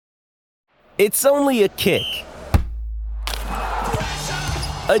It's only a kick,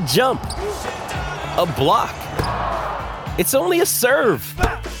 a jump, a block. It's only a serve.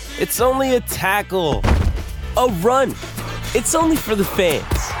 It's only a tackle, a run. It's only for the fans.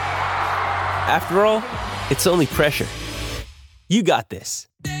 After all, it's only pressure. You got this.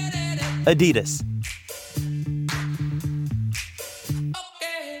 Adidas.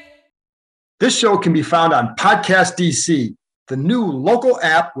 This show can be found on Podcast DC, the new local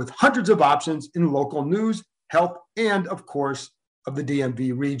app with hundreds of options in local news, health, and, of course, of the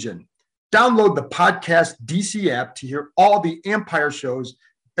DMV region. Download the Podcast DC app to hear all the Empire shows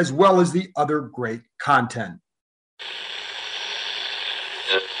as well as the other great content.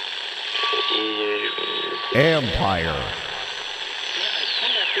 Empire.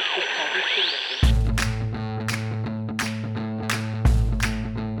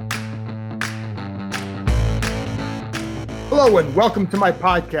 Hello and welcome to my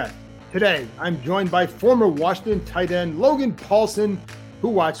podcast. Today, I'm joined by former Washington tight end Logan Paulsen, who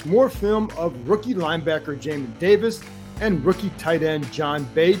watched more film of rookie linebacker Jamin Davis and rookie tight end John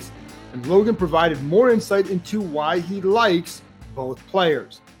Bates, and Logan provided more insight into why he likes both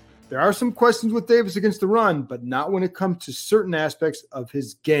players. There are some questions with Davis against the run, but not when it comes to certain aspects of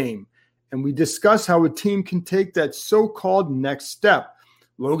his game. And we discuss how a team can take that so-called next step.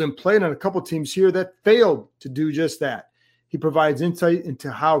 Logan played on a couple teams here that failed to do just that. He provides insight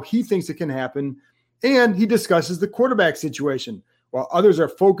into how he thinks it can happen, and he discusses the quarterback situation. While others are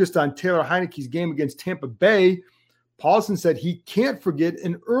focused on Taylor Heinicke's game against Tampa Bay, Paulsen said he can't forget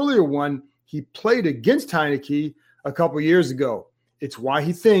an earlier one he played against Heinicke a couple years ago. It's why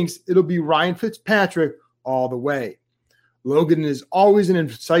he thinks it'll be Ryan Fitzpatrick all the way. Logan is always an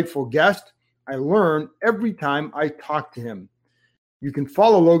insightful guest. I learn every time I talk to him. You can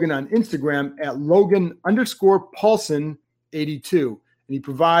follow Logan on Instagram at Logan_Paulsen82, and he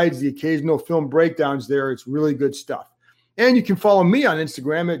provides the occasional film breakdowns there. It's really good stuff. And you can follow me on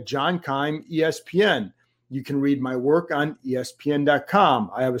Instagram at John Keim ESPN. You can read my work on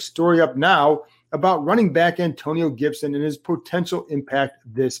ESPN.com. I have a story up now about running back Antonio Gibson and his potential impact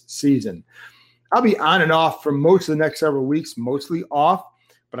this season. I'll be on and off for most of the next several weeks, mostly off,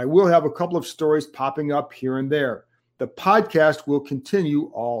 but I will have a couple of stories popping up here and there. The podcast will continue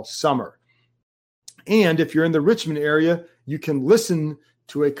all summer. And if you're in the Richmond area, you can listen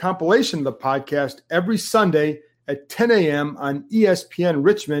to a compilation of the podcast every Sunday at 10 a.m. on ESPN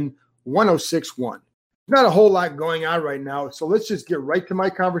Richmond 106.1. Not a whole lot going on right now, so let's just get right to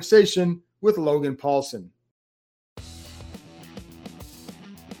my conversation with Logan Paulsen.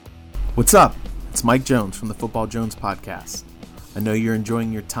 What's up? It's Mike Jones from the Football Jones podcast. I know you're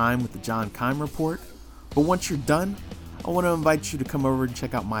enjoying your time with the John Keim Report, but once you're done, I want to invite you to come over and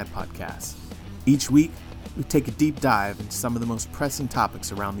check out my podcast. Each week, we take a deep dive into some of the most pressing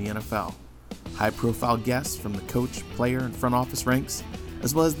topics around the NFL. High-profile guests from the coach, player, and front office ranks,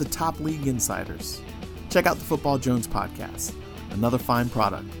 as well as the top league insiders. Check out the Football Jones podcast, another fine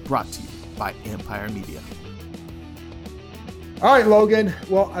product brought to you by Empire Media. All right, Logan.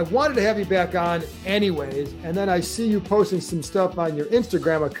 Well, I wanted to have you back on anyways, and then I see you posting some stuff on your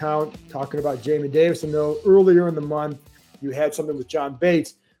Instagram account talking about Jamin Davis. I know earlier in the month you had something with John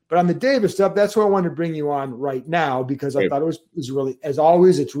Bates, but on the Davis stuff, that's why I wanted to bring you on right now because I thought it was really, as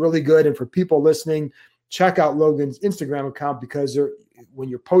always, it's really good. And for people listening, check out Logan's Instagram account because when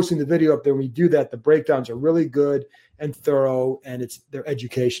you're posting the video up there, when you do that, the breakdowns are really good and thorough, and they're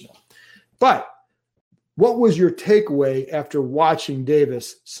educational. But what was your takeaway after watching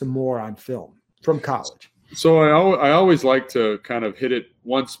Davis some more on film from college? So I always like to kind of hit it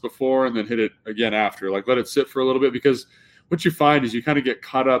once before and then hit it again after, like let it sit for a little bit, because what you find is you kind of get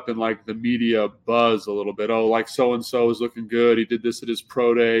caught up in like the media buzz a little bit. Oh, like so-and-so is looking good. He did this at his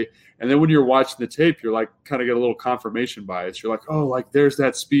pro day. And then when you're watching the tape, you're like kind of get a little confirmation bias. You're like, oh, like there's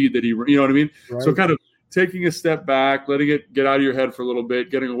that speed that you know what I mean? Right. So kind of taking a step back, letting it get out of your head for a little bit,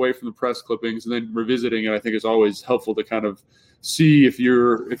 getting away from the press clippings, and then revisiting it, I think is always helpful to kind of see if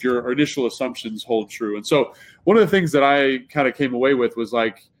your initial assumptions hold true. And so one of the things that I kind of came away with was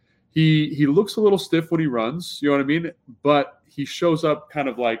like he looks a little stiff when he runs, you know what I mean? But he shows up kind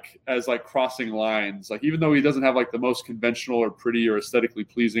of like as like crossing lines. Like even though he doesn't have like the most conventional or pretty or aesthetically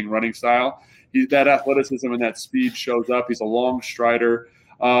pleasing running style, that athleticism and that speed shows up. He's a long strider.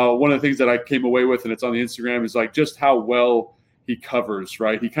 One of the things that I came away with, and it's on the Instagram, is like just how well he covers,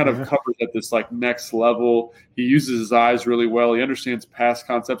 right? He kind of covers at this like next level. He uses his eyes really well. He understands pass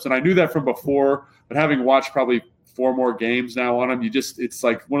concepts. And I knew that from before, but having watched probably 4 more games now on him, it's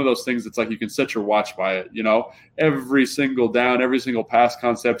like one of those things that's like you can set your watch by it, you know? Every single down, every single pass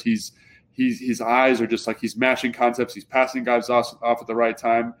concept, he's his eyes are just like he's mashing concepts. He's passing guys off at the right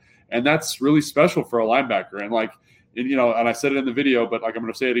time. And that's really special for a linebacker. And and I said it in the video, but like I'm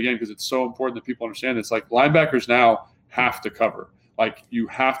going to say it again because it's so important that people understand this. Like linebackers now have to cover. Like you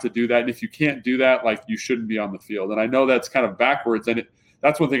have to do that. And if you can't do that, like you shouldn't be on the field. And I know that's kind of backwards. And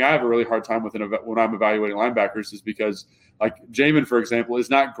that's one thing I have a really hard time with when I'm evaluating linebackers is because like Jamin, for example, is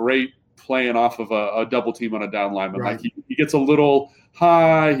not great playing off of a double team on a down lineman. Right. Like he gets a little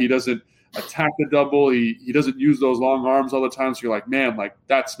high. He doesn't attack the double. He doesn't use those long arms all the time. So you're like, man, like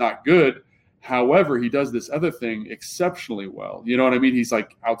that's not good. However, he does this other thing exceptionally well. You know what I mean? He's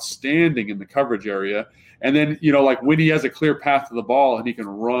like outstanding in the coverage area. And then, like when he has a clear path to the ball and he can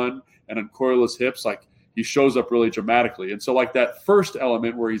run and uncoil his hips, like he shows up really dramatically. And so like that first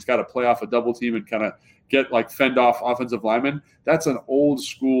element where he's got to play off a double team and kind of get like fend off offensive linemen, that's an old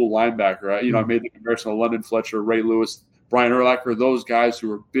school linebacker. I made the comparison to London Fletcher, Ray Lewis, Brian Urlacher, those guys who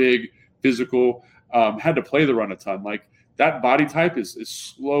were big, physical, had to play the run a ton. Like that body type is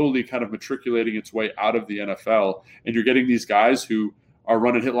slowly kind of matriculating its way out of the NFL. And you're getting these guys who are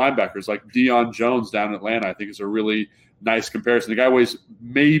run and hit linebackers like Deion Jones down in Atlanta, I think is a really nice comparison. The guy weighs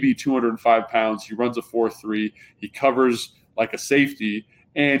maybe 205 pounds. He runs a 4.3. He covers like a safety,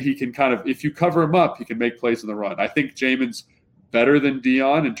 and he can kind of, if you cover him up, he can make plays in the run. I think Jamin's better than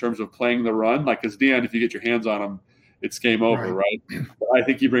Deion in terms of playing the run. Like, because Deion, if you get your hands on him, it's game over, right? But I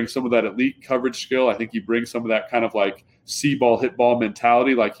think he brings some of that elite coverage skill. I think he brings some of that kind of like see ball, hit ball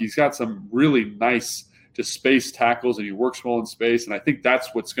mentality. Like he's got some really nice just space tackles, and he works well in space. And I think that's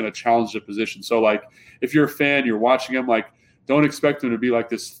what's going to challenge the position. So like if you're a fan, you're watching him, like don't expect him to be like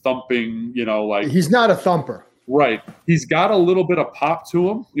this thumping, like he's not a thumper. Right. He's got a little bit of pop to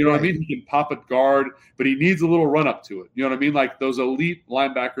him. You know what I mean? He can pop at guard, but he needs a little run up to it. You know what I mean? Like those elite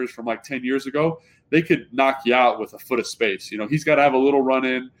linebackers from like 10 years ago, they could knock you out with a foot of space. He's got to have a little run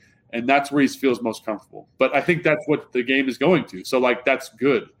in, and that's where he feels most comfortable. But I think that's what the game is going to. So like that's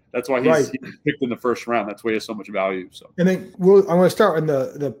good. That's why he's picked in the first round. That's why he has so much value. So, and then I want to start on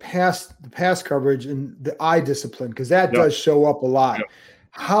the pass coverage and the eye discipline, because that does show up a lot. Yep.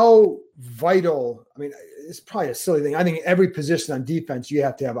 How vital? I mean, it's probably a silly thing. I think every position on defense you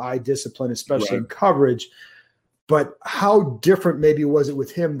have to have eye discipline, especially in coverage. But how different maybe was it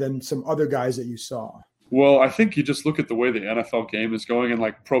with him than some other guys that you saw? Well, I think you just look at the way the NFL game is going, and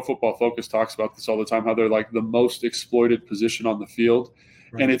like Pro Football Focus talks about this all the time, how they're like the most exploited position on the field.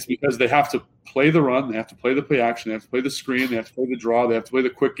 Right. And it's because they have to play the run, they have to play the play action, they have to play the screen, they have to play the draw, they have to play the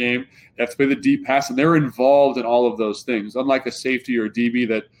quick game, they have to play the deep pass, and they're involved in all of those things. Unlike a safety or a DB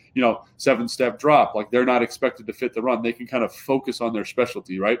that, 7-step drop, like they're not expected to fit the run. They can kind of focus on their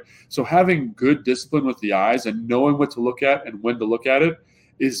specialty, right? So having good discipline with the eyes and knowing what to look at and when to look at it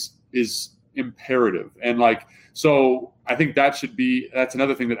is imperative. And like, so I think that's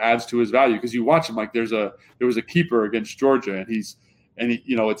another thing that adds to his value, because you watch him, like there was a keeper against Georgia, and he,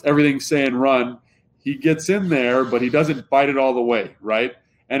 it's everything saying run. He gets in there, but he doesn't bite it all the way, right?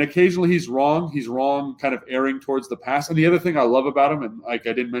 And occasionally he's wrong. He's wrong, kind of erring towards the pass. And the other thing I love about him, and like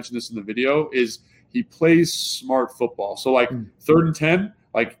I didn't mention this in the video, is he plays smart football. So like 3rd and 10,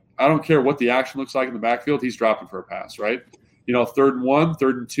 like I don't care what the action looks like in the backfield, he's dropping for a pass, right? 3rd and 1,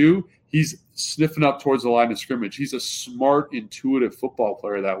 3rd and 2, he's sniffing up towards the line of scrimmage. He's a smart, intuitive football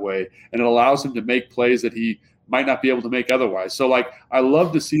player that way, and it allows him to make plays that he might not be able to make otherwise. So like, I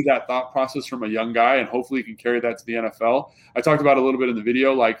love to see that thought process from a young guy, and hopefully he can carry that to the NFL. I talked about it a little bit in the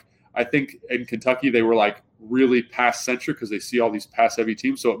video. Like, I think in Kentucky, they were like really pass centric because they see all these pass heavy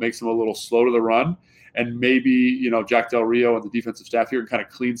teams. So it makes them a little slow to the run. And maybe, Jack Del Rio and the defensive staff here can kind of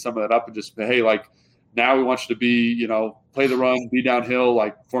clean some of that up and just say, hey, like now we want you to be, play the run, be downhill,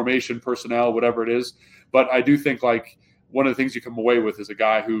 like formation, personnel, whatever it is. But I do think like one of the things you come away with is a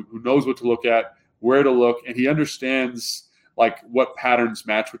guy who knows what to look at, where to look, and he understands like what patterns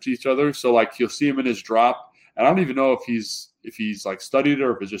match with each other. So like you'll see him in his drop, and I don't even know if he's like studied it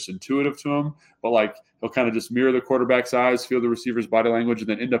or if it's just intuitive to him, but like he'll kind of just mirror the quarterback's eyes, feel the receiver's body language, and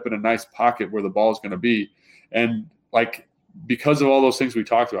then end up in a nice pocket where the ball is going to be. And like because of all those things we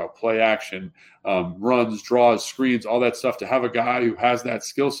talked about, play action, runs, draws, screens, all that stuff, to have a guy who has that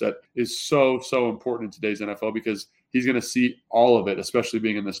skill set is so important in today's NFL, because he's going to see all of it, especially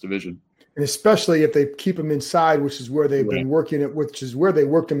being in this division. And especially if they keep him inside, which is where they've been working it, which is where they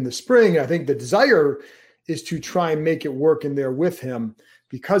worked him in the spring. I think the desire is to try and make it work in there with him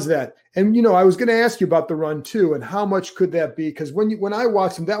because of that. And, I was going to ask you about the run too, and how much could that be? Because when I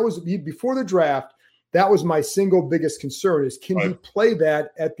watched him, that was before the draft. That was my single biggest concern is, can he play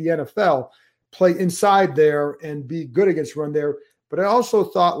that at the NFL, play inside there and be good against run there? But I also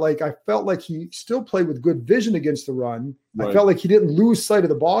thought I felt like he still played with good vision against the run. Right. I felt like he didn't lose sight of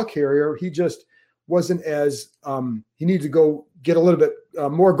the ball carrier. He just wasn't as he needed to go get a little bit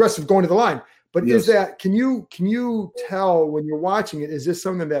more aggressive going to the line. But Yes. can you tell when you're watching it, is this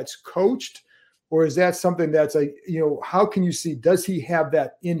something that's coached, or is that something that's how can you see, does he have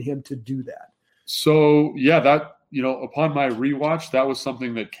that in him to do that? So yeah, that, upon my rewatch, that was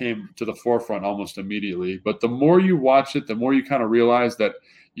something that came to the forefront almost immediately. But the more you watch it, the more you kind of realize that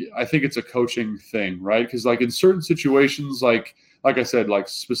I think it's a coaching thing, right? Because in certain situations, like I said,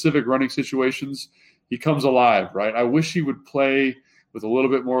 specific running situations, he comes alive, right? I wish he would play with a little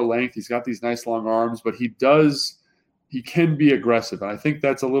bit more length. He's got these nice long arms, but he can be aggressive. And I think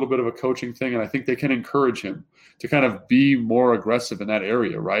that's a little bit of a coaching thing. And I think they can encourage him to kind of be more aggressive in that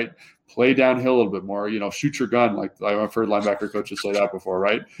area, right? Play downhill a little bit more, shoot your gun. Like I've heard linebacker coaches say that before,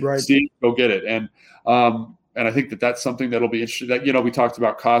 right? Right. See, go get it. And I think that's something that'll be interesting. That, we talked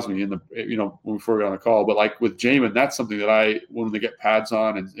about Cosme before we got on the call, but with Jamin, that's something that when they get pads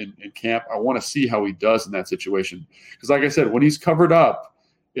on in camp, I want to see how he does in that situation. Because like I said, when he's covered up,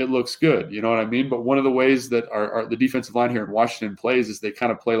 it looks good. You know what I mean? But one of the ways that the defensive line here in Washington plays is they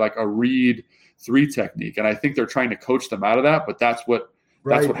kind of play like a read 3 technique. And I think they're trying to coach them out of that, but that's what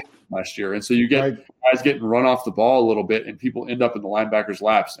happened last year. And so you get guys getting run off the ball a little bit and people end up in the linebackers'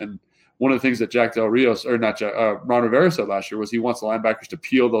 laps. And one of the things that Ron Rivera said last year was he wants the linebackers to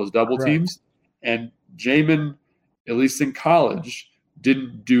peel those double teams. And Jamin, at least in college,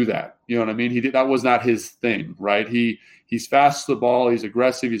 didn't do that. You know what I mean? That was not his thing, right? He's fast to the ball. He's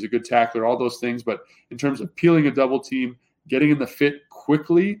aggressive. He's a good tackler, all those things. But in terms of peeling a double team, getting in the fit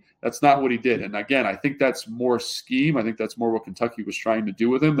quickly, that's not what he did. And again, I think that's more scheme. I think that's more what Kentucky was trying to do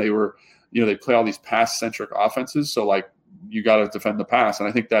with him. They were, they play all these pass-centric offenses. So you got to defend the pass. And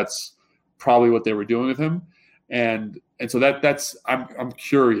I think that's probably what they were doing with him. And so that's I'm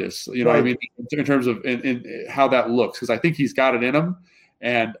curious, what I mean, in terms of in how that looks, because I think he's got it in him.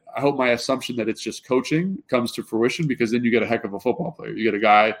 And I hope my assumption that it's just coaching comes to fruition, because then you get a heck of a football player. You get a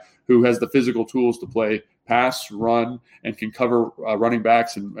guy who has the physical tools to play pass, run, and can cover running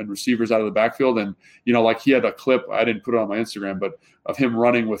backs and receivers out of the backfield. And, he had a clip, I didn't put it on my Instagram, but of him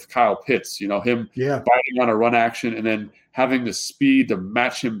running with Kyle Pitts, him biting on a run action and then having the speed to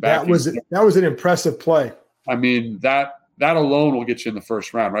match him back. That was an impressive play. I mean, that alone will get you in the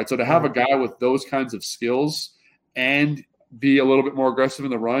first round, right? So to have a guy with those kinds of skills and be a little bit more aggressive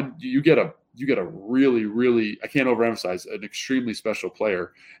in the run, you get a really, really, I can't overemphasize, an extremely special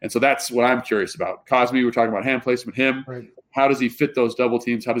player. And so that's what I'm curious about. Cosme, we're talking about hand placement, him. Right. How does he fit those double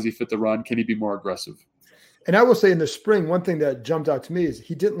teams? How does he fit the run? Can he be more aggressive? And I will say in the spring, one thing that jumped out to me is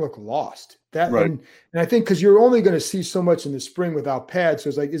he didn't look lost. And I think because you're only going to see so much in the spring without pads. So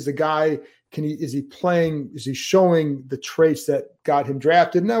it's is the guy, is he playing, is he showing the traits that got him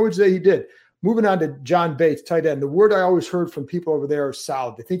drafted? And I would say he did. Moving on to John Bates, tight end. The word I always heard from people over there is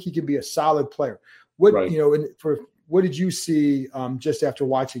solid. They think he can be a solid player. What did you see just after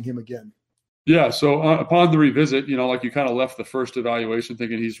watching him again? Yeah, so upon the revisit, you kind of left the first evaluation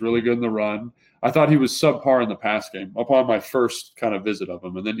thinking he's really good in the run. I thought he was subpar in the pass game upon my first kind of visit of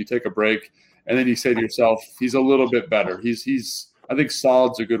him. And then you take a break, and then you say to yourself, he's a little bit better. He's I think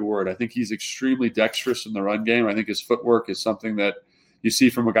solid's a good word. I think he's extremely dexterous in the run game. I think his footwork is something that you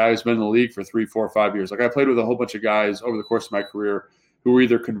see from a guy who's been in the league for 3, 4, 5 years. I played with a whole bunch of guys over the course of my career who were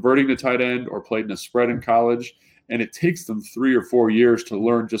either converting to tight end or played in a spread in college, and it takes them 3 or 4 years to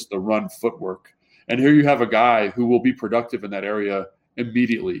learn just the run footwork. And here you have a guy who will be productive in that area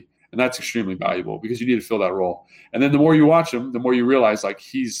immediately, and that's extremely valuable because you need to fill that role. And then the more you watch him, the more you realize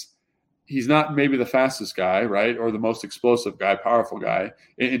he's not maybe the fastest guy, right, or the most explosive guy, powerful guy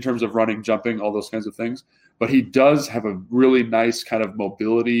in terms of running, jumping, all those kinds of things. But he does have a really nice kind of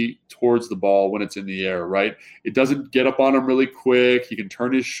mobility towards the ball when it's in the air, right? It doesn't get up on him really quick. He can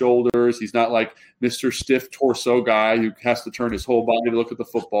turn his shoulders. He's not like Mr. Stiff Torso guy who has to turn his whole body to look at the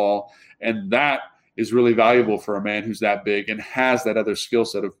football. And that is really valuable for a man who's that big and has that other skill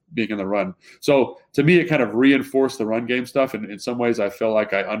set of being in the run. So to me, it kind of reinforced the run game stuff. And in some ways, I feel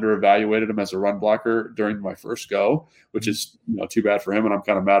like I underevaluated him as a run blocker during my first go, which is too bad for him. And I'm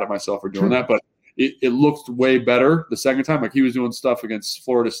kind of mad at myself for doing that. But it looked way better the second time. Like he was doing stuff against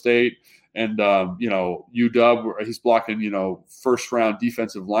Florida State and, UW, where he's blocking, first-round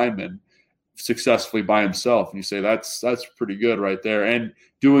defensive linemen successfully by himself. And you say, that's pretty good right there. And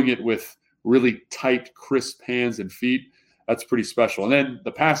doing it with really tight, crisp hands and feet, that's pretty special. And then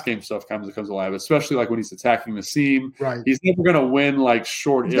the pass game stuff comes alive, especially like when he's attacking the seam. Right. He's never going to win like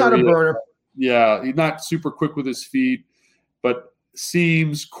short he's area. Not a burner. Yeah, he's not super quick with his feet, but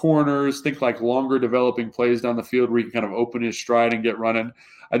seams, corners, think like longer developing plays down the field where he can kind of open his stride and get running.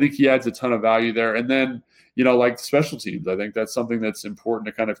 I think he adds a ton of value there. And then, like special teams, I think that's something that's important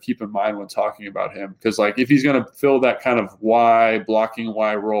to kind of keep in mind when talking about him. Because like if he's going to fill that kind of blocking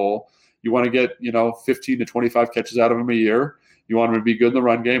Y role, you want to get, 15 to 25 catches out of him a year. You want him to be good in the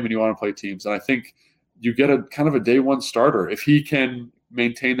run game, and you want to play teams. And I think you get a kind of a day one starter if he can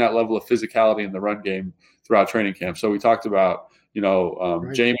maintain that level of physicality in the run game throughout training camp. So we talked about,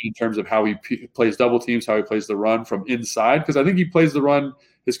 Right. Jamie in terms of how he plays double teams, how he plays the run from inside, because I think he plays the run.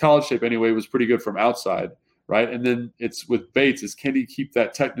 His college shape anyway was pretty good from outside, right? And then it's with Bates is can he keep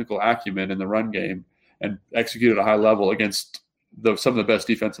that technical acumen in the run game and execute at a high level against some of the best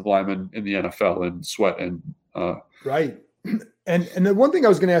defensive linemen in the NFL and Sweat and right. And the one thing I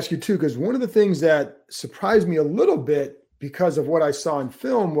was going to ask you too, because one of the things that surprised me a little bit because of what I saw in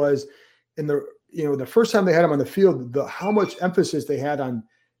film was in the first time they had him on the field, how much emphasis they had on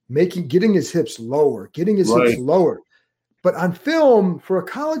getting his hips lower. But on film, for a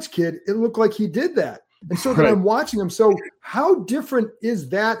college kid, it looked like he did that. And so then I'm watching him. So how different is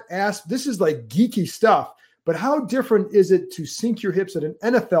that? This is like geeky stuff, but how different is it to sink your hips at an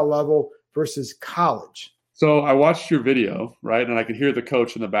NFL level versus college? So I watched your video, right? And I could hear the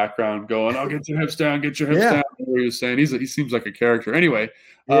coach in the background going, "Oh, get your hips down, get your hips down." What he was saying, he seems like a character. Anyway,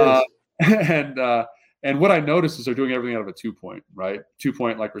 and what I noticed is they're doing everything out of a 2-point, right?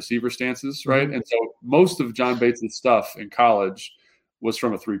 2-point like receiver stances, right? Mm-hmm. And so most of John Bates' stuff in college was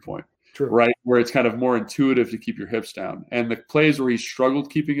from a 3-point, right? Where it's kind of more intuitive to keep your hips down. And the plays where he struggled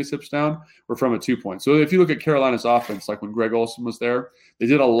keeping his hips down were from a 2-point. So if you look at Carolina's offense, like when Greg Olsen was there, they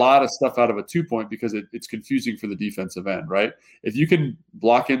did a lot of stuff out of a 2-point because it's confusing for the defensive end, right? If you can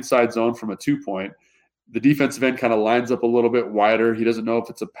block inside zone from a 2-point, the defensive end kind of lines up a little bit wider. He doesn't know if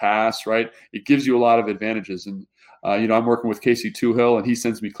it's a pass, right? It gives you a lot of advantages. And, I'm working with Casey Toohill, and he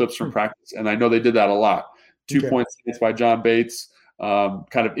sends me clips from practice. And I know they did that a lot. 2-point stance by John Bates,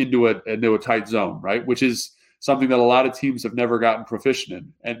 kind of into a tight zone, right? Which is something that a lot of teams have never gotten proficient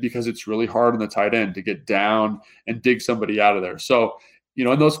in. And because it's really hard on the tight end to get down and dig somebody out of there. So,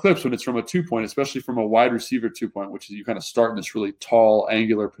 in those clips, when it's from a 2-point, especially from a wide receiver 2-point, which is you kind of start in this really tall,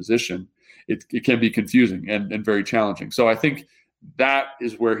 angular position, it can be confusing and very challenging. So I think that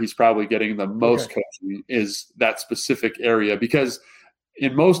is where he's probably getting the most coaching is that specific area, because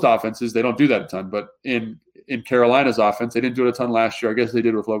in most offenses, they don't do that a ton. But in Carolina's offense, they didn't do it a ton last year. I guess they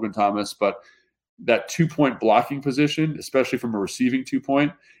did with Logan Thomas. But that 2-point blocking position, especially from a receiving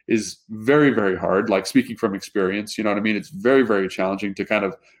 2-point, is very, very hard. Like speaking from experience, you know what I mean? It's very, very challenging to kind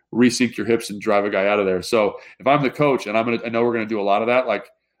of resync your hips and drive a guy out of there. So if I'm the coach and I know we're going to do a lot of that, like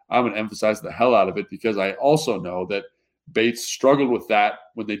I'm going to emphasize the hell out of it, because I also know that Bates struggled with that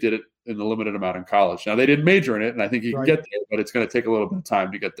when they did it in the limited amount in college. Now, they didn't major in it, and I think he can get there, but it's going to take a little bit of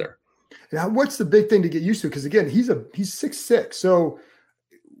time to get there. Now, what's the big thing to get used to? Because, again, he's 6'6". So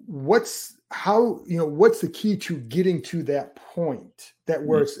what's the key to getting to that point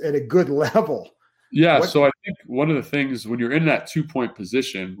where it's at a good level? Yeah, so I think one of the things when you're in that 2-point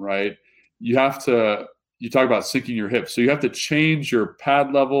position, right, you talk about sinking your hips. So you have to change your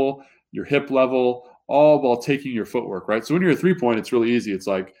pad level, your hip level, all while taking your footwork, right? So when you're a 3-point, it's really easy. It's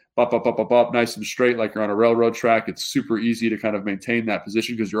like up, nice and straight, like you're on a railroad track. It's super easy to kind of maintain that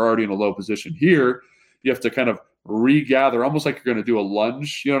position because you're already in a low position. Here, you have to kind of regather, almost like you're going to do a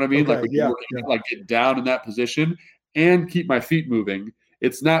lunge. You know what I mean? Okay, like when you're like get down in that position and keep my feet moving.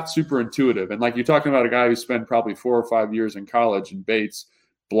 It's not super intuitive. And like you're talking about a guy who spent probably 4 or 5 years in college in Bates,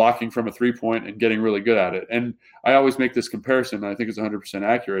 blocking from a 3-point and getting really good at it. And I always make this comparison, and I think it's 100%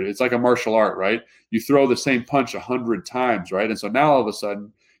 accurate. It's like a martial art, right? You throw the same punch 100 times, right? And so now all of a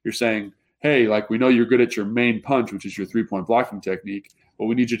sudden you're saying, hey, like we know you're good at your main punch, which is your 3-point blocking technique, but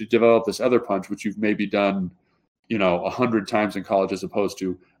we need you to develop this other punch, which you've maybe done, 100 times in college as opposed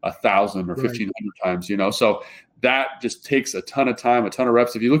to 1,000 or 1,500 times, So that just takes a ton of time, a ton of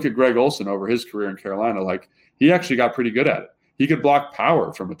reps. If you look at Greg Olsen over his career in Carolina, like he actually got pretty good at it. He could block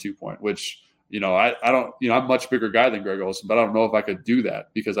power from a 2-point, which, I don't, I'm a much bigger guy than Greg Olsen, but I don't know if I could do that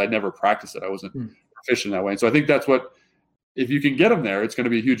because I never practiced it. I wasn't proficient that way. And so I think that's if you can get him there, it's going to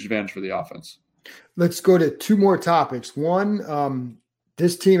be a huge advantage for the offense. Let's go to 2 more topics. One,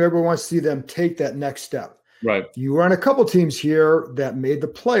 this team, everyone wants to see them take that next step. Right. You were on a couple teams here that made the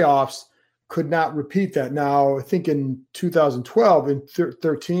playoffs, could not repeat that. Now, I think in 2012 and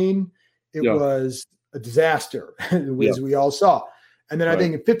 13, it was a disaster, as we all saw. And then I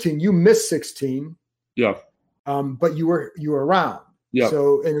think in 15, you missed 16. Yeah. But you were around. Yeah.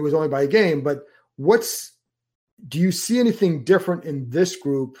 So, and it was only by a game. But do you see anything different in this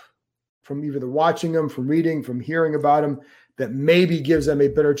group from either watching them, from reading, from hearing about them, that maybe gives them a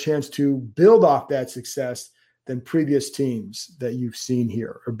better chance to build off that success than previous teams that you've seen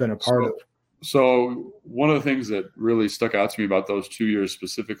here or been a part of? So one of the things that really stuck out to me about those 2 years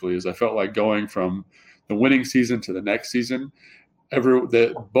specifically is I felt like going from the winning season to the next season,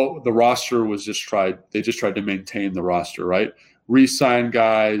 the roster was just tried to maintain the roster, right? Re-sign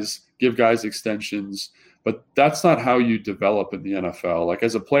guys, give guys extensions, but that's not how you develop in the NFL. Like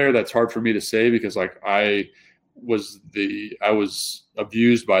as a player, that's hard for me to say because like I was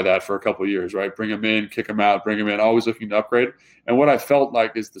abused by that for a couple of years, right? Bring them in, kick them out, bring them in, always looking to upgrade. And what I felt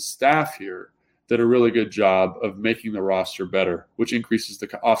like is the staff here did a really good job of making the roster better, which increases the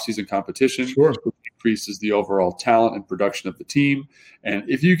offseason competition, sure, which increases the overall talent and production of the team. And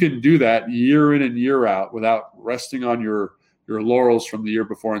if you can do that year in and year out without resting on your laurels from the year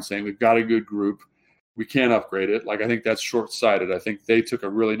before and saying, we've got a good group, we can't upgrade it. Like, I think that's short-sighted. I think they took a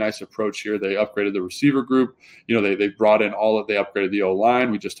really nice approach here. They upgraded the receiver group. You know, they brought in they upgraded the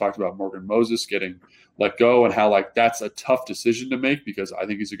O-line. We just talked about Morgan Moses getting let go and how, like, that's a tough decision to make because I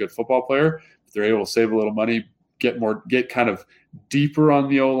think he's a good football player. If they're able to save a little money, get kind of deeper on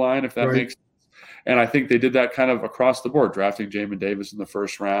the O-line, if that right. makes sense. And I think they did that kind of across the board, drafting Jamin Davis in the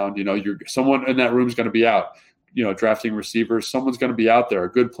first round. You know, someone in that room is going to be out. You know, drafting receivers, someone's going to be out there. A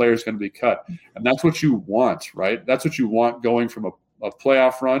good player is going to be cut. And that's what you want, right? That's what you want going from a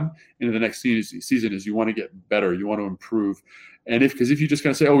playoff run into the next season is you want to get better. You want to improve. And because if you just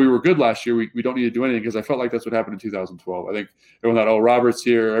kind of say, oh, we were good last year, we don't need to do anything, because I felt like that's what happened in 2012. I think everyone thought, oh, Robert's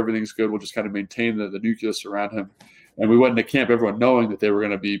here, everything's good. We'll just kind of maintain the nucleus around him. And we went into camp, everyone knowing that they were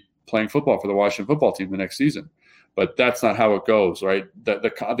going to be playing football for the Washington football team the next season. But that's not how it goes, right?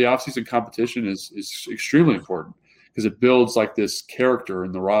 The offseason competition is extremely important because it builds like this character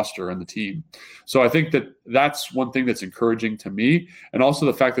in the roster and the team. So I think that's one thing that's encouraging to me. And also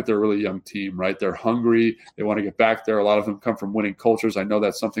the fact that they're a really young team, right? They're hungry. They want to get back there. A lot of them come from winning cultures. I know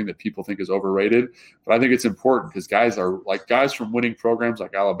that's something that people think is overrated, but I think it's important because guys from winning programs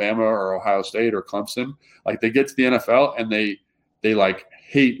like Alabama or Ohio State or Clemson, like they get to the NFL and they like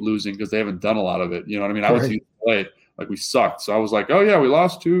hate losing because they haven't done a lot of it. You know what I mean? I went to UCLA, like we sucked. So I was like, oh yeah, we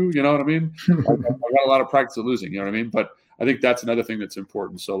lost too. You know what I mean? I got a lot of practice at losing. You know what I mean? But I think that's another thing that's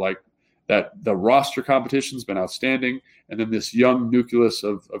important. So like that the roster competition's been outstanding. And then this young nucleus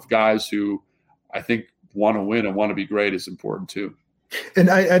of guys who I think want to win and want to be great is important too. And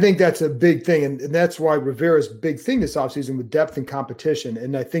I think that's a big thing. And that's why Rivera's big thing this offseason with depth and competition.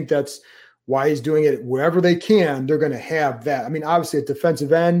 And I think that's why he's doing it wherever they can. They're going to have that. I mean, obviously at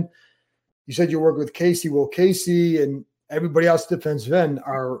defensive end, you said you work with Casey. Well, Casey and everybody else defensive end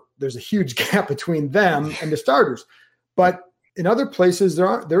there's a huge gap between them and the starters. But in other places,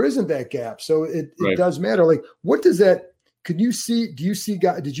 there isn't that gap. So it does matter. Like, what does that, did you see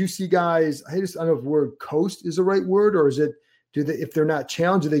guys, I don't know if the word coast is the right word, or is it, if they're not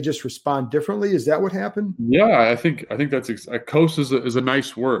challenged, do they just respond differently? Is that what happened? Yeah, I think that's coast is a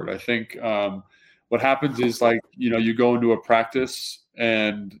nice word. I think what happens is, like, you know, you go into a practice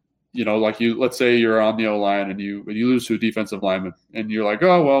and, you know, like let's say you're on the O-line and you lose to a defensive lineman and you're like,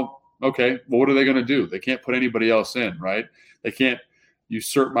 oh, well, okay, well, what are they going to do? They can't put anybody else in, right? They can't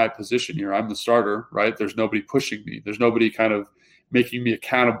usurp my position here. I'm the starter, right? There's nobody pushing me. There's nobody kind of making me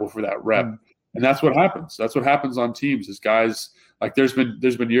accountable for that rep. Mm-hmm. And that's what happens. That's what happens on teams is guys, like there's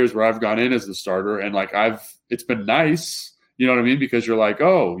been years where I've gone in as the starter and like it's been nice, you know what I mean? Because you're like,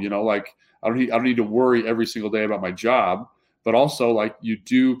 oh, you know, like I don't need to worry every single day about my job. But also, like, you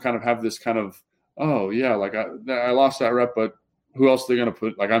do kind of have this kind of, oh yeah, like I lost that rep, but who else are they going to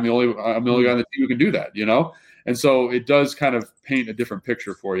put? Like I'm the only guy on the team who can do that, you know? And so it does kind of paint a different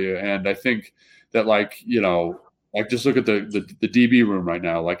picture for you. And I think that, like, you know, like just look at the DB room right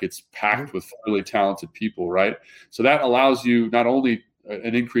now. Like it's packed with really talented people, right? So that allows you not only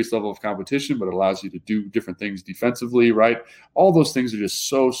an increased level of competition, but it allows you to do different things defensively, right? All those things are just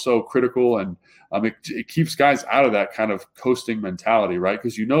so critical, and it keeps guys out of that kind of coasting mentality, right?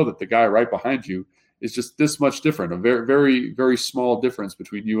 Because you know that the guy right behind you is just this much different, a very, very, very small difference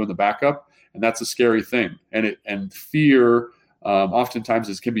between you and the backup, and that's a scary thing. And fear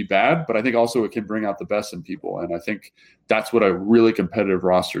oftentimes can be bad, but I think also it can bring out the best in people, and I think that's what a really competitive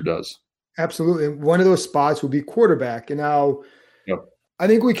roster does. Absolutely. And one of those spots would be quarterback, and now. Yep. I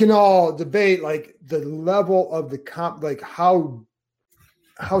think we can all debate like the level of the comp, like how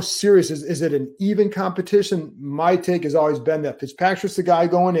serious is it an even competition? My take has always been that Fitzpatrick's the guy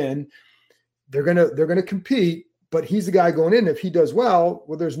going in. They're gonna compete, but he's the guy going in. If he does well,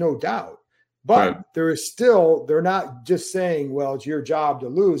 there's no doubt. But right. There is still, they're not just saying, well, it's your job to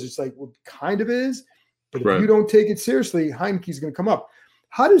lose. It's like, well, kind of is, but if right. You don't take it seriously, Heineke's going to come up.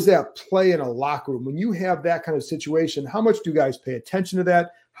 How does that play in a locker room when you have that kind of situation? How much do guys pay attention to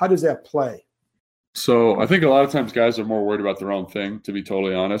that? How does that play? So I think a lot of times guys are more worried about their own thing, to be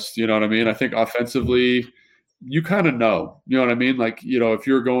totally honest. You know what I mean? I think offensively, you kind of know. You know what I mean? Like, if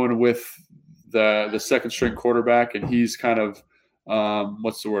you're going with the second string quarterback and he's kind of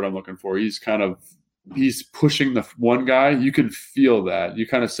what's the word I'm looking for? He's pushing the one guy. You can feel that. You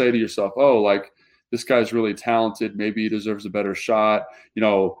kind of say to yourself, oh, like this guy's really talented. Maybe he deserves a better shot.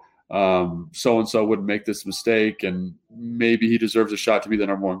 So-and-so wouldn't make this mistake, and maybe he deserves a shot to be the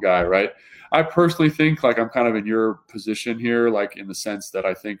number one guy, right? I personally think like I'm kind of in your position here, like in the sense that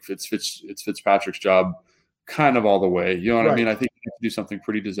I think it's Fitzpatrick's job kind of all the way. You know what I mean? I think you have to do something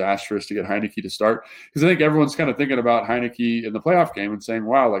pretty disastrous to get Heinicke to start, because I think everyone's kind of thinking about Heinicke in the playoff game and saying,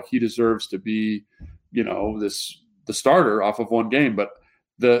 wow, like he deserves to be, the starter off of one game. But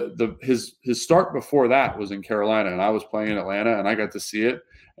his start before that was in Carolina, and I was playing in Atlanta, and I got to see it,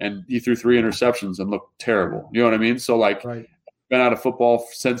 and he threw 3 interceptions and looked terrible. You know what I mean? So like been out of football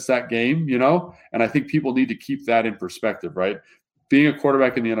since that game, and I think people need to keep that in perspective, right? Being a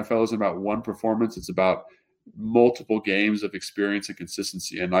quarterback in the NFL isn't about one performance. It's about multiple games of experience and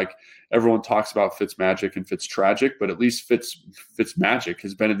consistency. And like everyone talks about Fitzmagic and Fitztragic, but at least Fitzmagic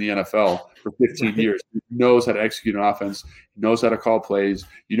has been in the NFL for 15 years. He knows how to execute an offense. He knows how to call plays.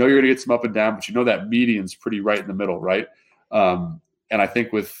 You're going to get some up and down, but that median's pretty right in the middle, right? And I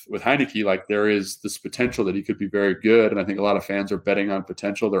think with Heinicke, like there is this potential that he could be very good. And I think a lot of fans are betting on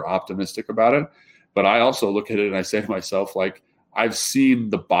potential. They're optimistic about it. But I also look at it and I say to myself, like, I've seen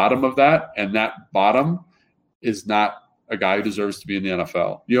the bottom of that, and that bottom is not a guy who deserves to be in the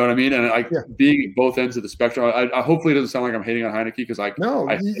NFL. You know what I mean? And being at both ends of the spectrum, I hopefully it doesn't sound like I'm hating on Heinicke, because I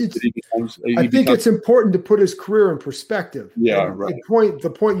think it's important to put his career in perspective. Yeah, and right. The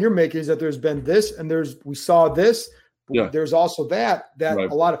point you're making is that there's been this, and we saw this. Yeah. There's also that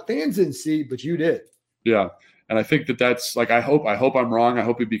right. A lot of fans didn't see, but you did. Yeah. And I think that's like, I hope I'm wrong. I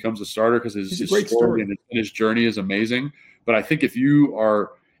hope he becomes a starter, because his story and his journey is amazing. But I think if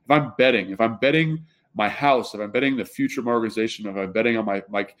I'm betting my house, if I'm betting the future of my organization, if I'm betting on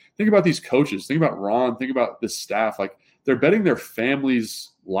think about these coaches, think about Ron, think about this staff, like they're betting their families'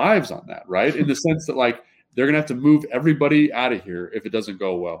 lives on that, right? In the sense that like, they're going to have to move everybody out of here if it doesn't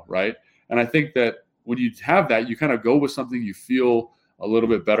go well. Right. And I think that when you have that, you kind of go with something you feel a little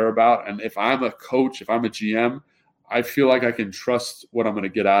bit better about. And if I'm a coach, if I'm a GM, I feel like I can trust what I'm going to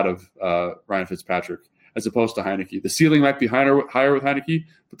get out of Ryan Fitzpatrick, as opposed to Heinicke. The ceiling might be higher with Heinicke,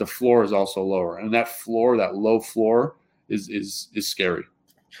 but the floor is also lower. And that low floor is scary.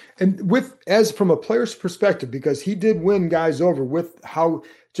 And as from a player's perspective, because he did win guys over with how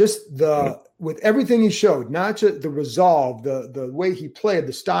with everything he showed, not just the resolve, the way he played,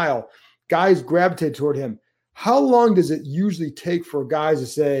 the style, guys gravitated toward him. How long does it usually take for guys to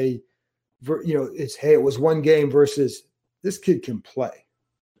say, it was one game versus this kid can play?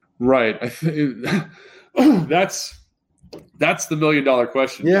 Right. I think that's the $1 million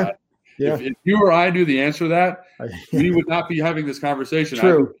question. Yeah. Yeah. If you or I knew the answer to that, we would not be having this conversation.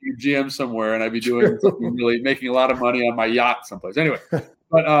 True. I'd be GM somewhere, and I'd be doing something really, making a lot of money on my yacht someplace. Anyway,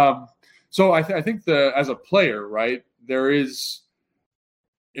 but so I think as a player, right,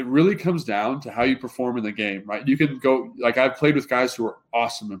 it really comes down to how you perform in the game, right? You can go, like I've played with guys who are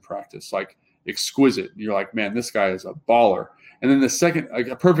awesome in practice, like exquisite. And you're like, man, this guy is a baller. And then the second, like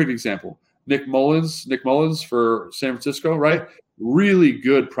a perfect example, Nick Mullins for San Francisco, right? Really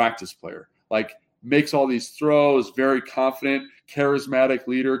good practice player, like makes all these throws, very confident, charismatic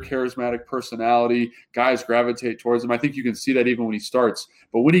leader, charismatic personality. Guys gravitate towards him. I think you can see that even when he starts.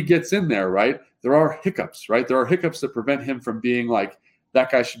 But when he gets in there, right, there are hiccups, right? There are hiccups that prevent him from being like, that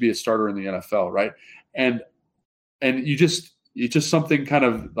guy should be a starter in the NFL, right? And it's just something kind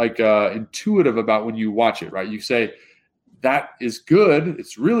of like intuitive about when you watch it, right? You say, that is good.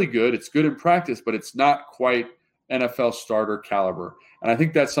 It's really good. It's good in practice, but it's not quite NFL starter caliber. And I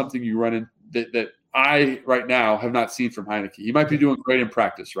think that's something you run in that I right now have not seen from Heinicke. He might be doing great in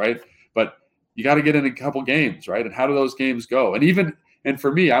practice, right? But you got to get in a couple games, right? And how do those games go? And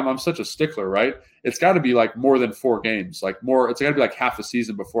for me, I'm such a stickler, right? It's got to be like more than 4 games, like more. It's got to be like half a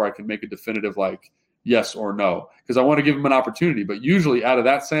season before I can make a definitive like yes or no, because I want to give him an opportunity. But usually, out of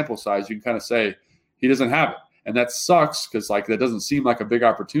that sample size, you can kind of say he doesn't have it, and that sucks because like that doesn't seem like a big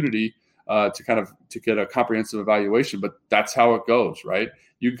opportunity to get a comprehensive evaluation. But that's how it goes, right?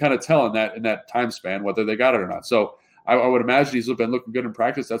 You can kind of tell in that time span whether they got it or not. So I would imagine he's been looking good in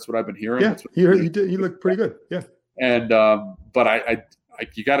practice. That's what I've been hearing. Yeah, he did. He looked pretty good. Yeah. And but I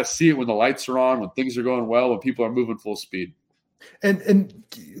you got to see it when the lights are on, when things are going well, when people are moving full speed. And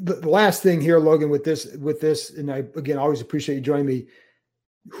the last thing here, Logan, with this, and I again always appreciate you joining me.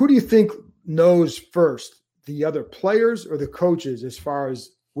 who do you think knows first, the other players or the coaches, as far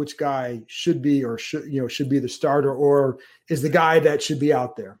as which guy should be or should be the starter, or is the guy that should be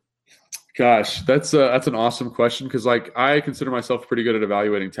out there? Gosh, that's an awesome question, because like I consider myself pretty good at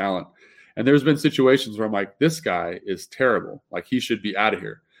evaluating talent, and there's been situations where I'm like, this guy is terrible, like he should be out of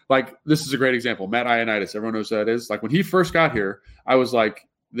here. Like this is a great example, Matt Ioannidis. Everyone knows who that is. Like when he first got here, I was like,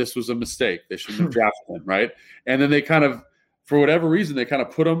 this was a mistake. They shouldn't have drafted him, right? And then they kind of, for whatever reason, they kind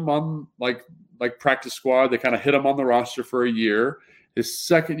of put him on like practice squad. They kind of hit him on the roster for a year. His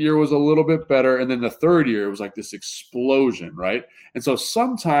second year was a little bit better, and then the third year was like this explosion, right? And so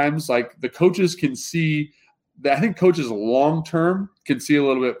sometimes like the coaches can see that. I think coaches long term can see a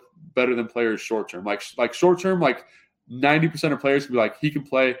little bit better than players short term. Like short term, like 90% of players can be like, he can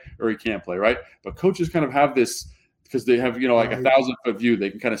play or he can't play, right? But coaches kind of have this, because they have, like 1,000-foot view. They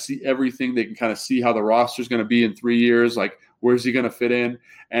can kind of see everything. They can kind of see how the roster is going to be in 3 years. Like, where's he going to fit in?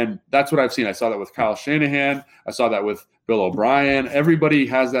 And that's what I've seen. I saw that with Kyle Shanahan. I saw that with Bill O'Brien. Everybody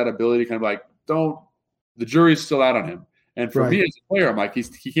has that ability, kind of like, the jury's still out on him. And for me as a player, I'm like,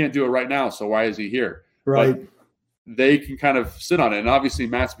 he can't do it right now, so why is he here? Right. But they can kind of sit on it. And obviously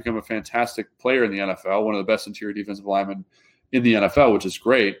Matt's become a fantastic player in the NFL, one of the best interior defensive linemen in the NFL, which is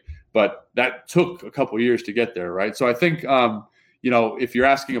great. But that took a couple of years to get there, right? So I think, if you're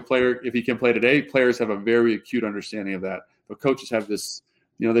asking a player if he can play today, players have a very acute understanding of that. But coaches have this,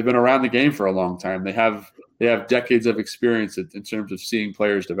 they've been around the game for a long time. They have decades of experience in terms of seeing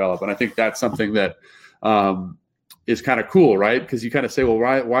players develop. And I think that's something that is kind of cool, right? Because you kind of say, well,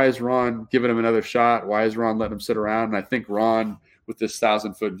 why is Ron giving him another shot? Why is Ron letting him sit around? And I think Ron, with this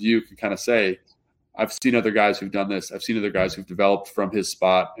 1,000-foot view, can kind of say, I've seen other guys who've done this. I've seen other guys who've developed from his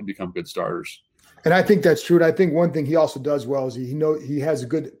spot and become good starters. And I think that's true. And I think one thing he also does well is he has a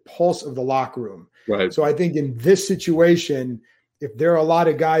good pulse of the locker room. Right. So I think in this situation, if there are a lot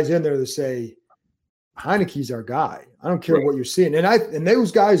of guys in there that say, Heineke's our guy, I don't care what you're seeing. And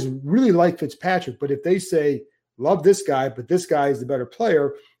those guys really like Fitzpatrick. But if they say, love this guy, but this guy is the better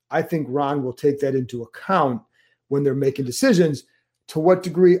player, I think Ron will take that into account when they're making decisions. To what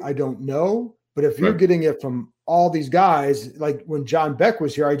degree, I don't know. But if you're getting it from all these guys, like when John Beck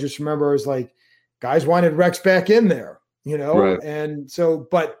was here, I just remember it was like guys wanted Rex back in there, Right. And so,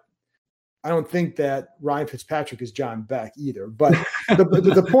 but I don't think that Ryan Fitzpatrick is John Beck either. But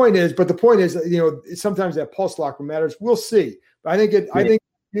the point is, sometimes that pulse locker matters. We'll see. But I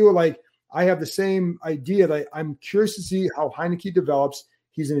feel like I have the same idea that I'm curious to see how Heinicke develops.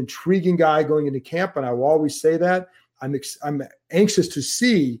 He's an intriguing guy going into camp, and I will always say that. I'm anxious to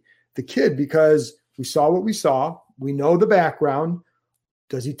see the kid, because we saw what we saw. We know the background.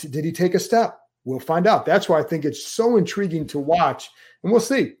 Did he take a step? We'll find out. That's why I think it's so intriguing to watch, and we'll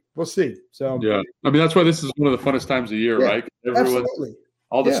see. So yeah, I mean, that's why this is one of the funnest times of year, right? Absolutely.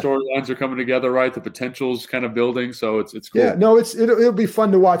 All the storylines are coming together, right? The potential's kind of building, so it's cool. Yeah, no, it'll be fun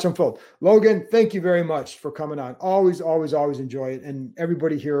to watch unfold. Logan, thank you very much for coming on. Always enjoy it, and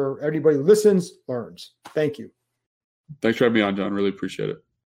everybody listens, learns. Thank you. Thanks for having me on, John. Really appreciate it.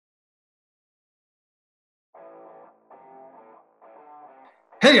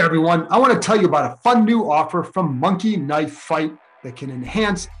 Hey everyone, I want to tell you about a fun new offer from Monkey Knife Fight that can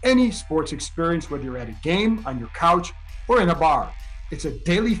enhance any sports experience, whether you're at a game, on your couch, or in a bar. It's a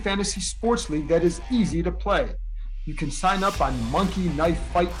daily fantasy sports league that is easy to play. You can sign up on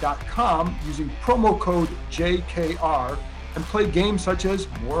monkeyknifefight.com using promo code JKR and play games such as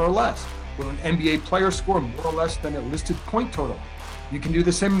More or Less. Will an NBA player score more or less than a listed point total? You can do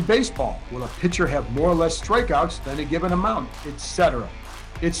the same in baseball. Will a pitcher have more or less strikeouts than a given amount, etc.?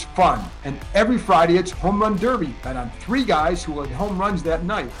 It's fun, and every Friday it's Home Run Derby. Bet on 3 guys who will hit home runs that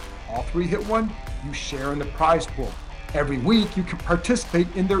night. All 3 hit one, you share in the prize pool. Every week you can participate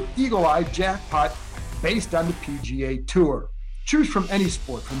in their Eagle Eye jackpot based on the PGA Tour. Choose from any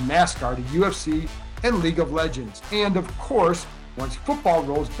sport, from NASCAR to UFC and League of Legends. And of course, once football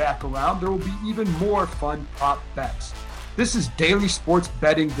rolls back around, there will be even more fun prop bets. This is daily sports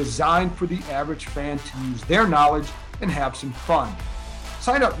betting designed for the average fan to use their knowledge and have some fun.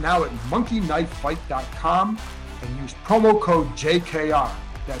 Sign up now at monkeyknifefight.com and use promo code JKR.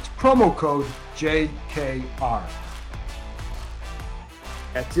 That's promo code JKR.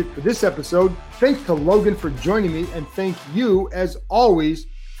 That's it for this episode. Thanks to Logan for joining me, and thank you, as always,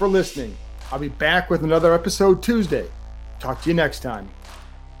 for listening. I'll be back with another episode Tuesday. Talk to you next time.